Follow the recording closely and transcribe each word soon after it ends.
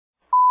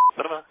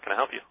Cinema. Can I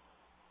help you?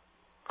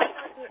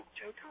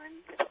 Showtime?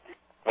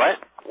 What?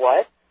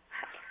 What?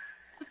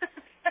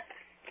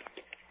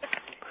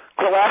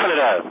 Quit laughing at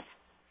us.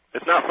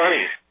 It's not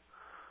funny.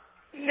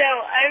 No,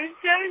 I'm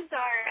so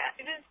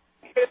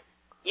sorry.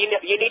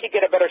 You need to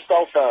get a better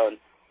cell phone.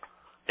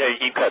 Yeah, you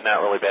keep cutting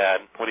out really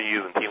bad. What are you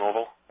using,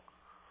 T-Mobile?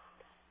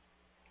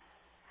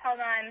 Hold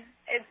on.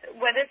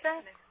 What is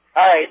that?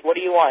 All right, what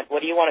do you want?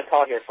 What do you want to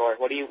call here for?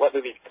 What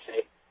movie to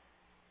see?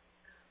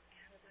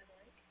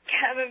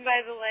 Cabin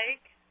by the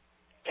Lake?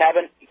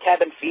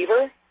 Cabin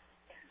Fever?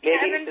 Maybe?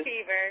 Cabin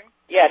Fever.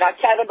 Yeah, not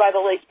Cabin by the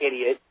Lake,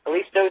 idiot. At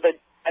least know the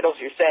titles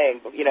you're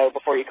saying,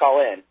 before you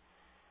call in.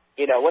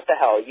 What the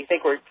hell? You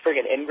think we're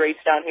friggin' ingrates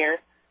down here?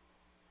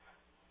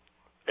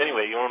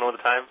 Anyway, you want to know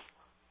the times?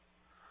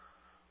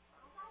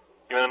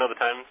 You want to know the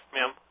times,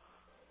 ma'am?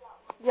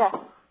 Yes.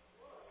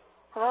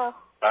 Hello?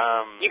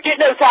 You get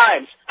no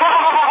times! Ha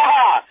ha ha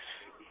ha!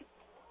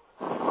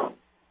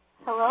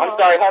 Hello? I'm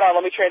sorry, hold on,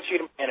 let me transfer you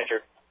to the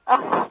manager.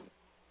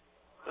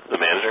 This is the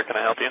manager, can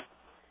I help you?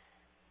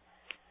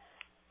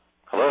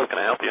 Hello, can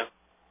I help you?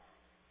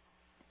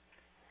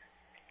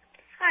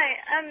 Hi,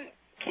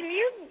 can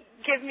you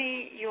give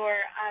me your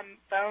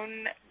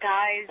phone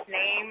guy's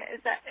name?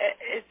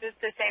 Is this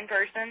the same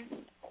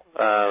person?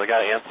 The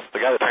guy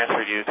that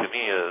transferred you to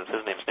me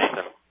his name's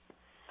Nathan.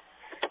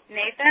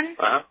 Nathan?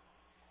 Uh-huh.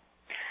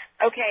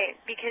 Okay,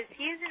 because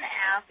he's an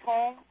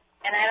asshole,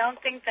 and I don't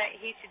think that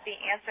he should be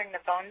answering the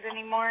phones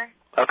anymore.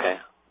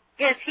 Okay.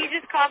 Because he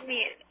just called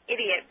me an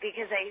idiot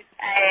because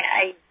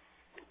I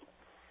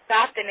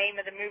got the name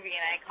of the movie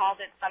and I called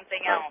it something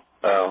else.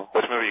 Oh,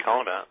 which movie are you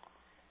calling about?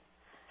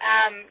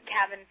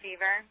 Cabin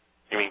Fever.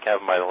 You mean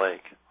Cabin by the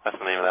Lake? That's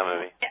the name of that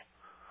movie.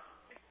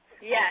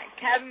 Yeah,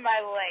 Cabin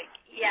by the Lake.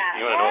 Yeah.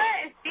 You wanna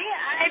know? See,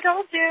 I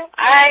told you.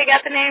 I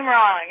got the name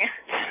wrong.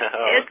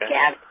 Oh, It's okay.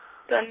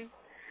 Captain.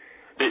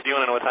 Do you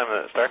want to know what time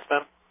it starts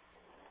then?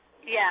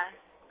 Yeah.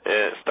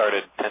 It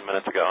started 10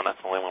 minutes ago, and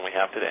that's the only one we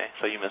have today,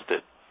 so you missed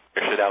it.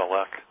 You're shit out of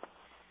luck.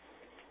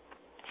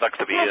 Sucks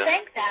to be Well, you.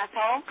 thanks,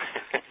 asshole.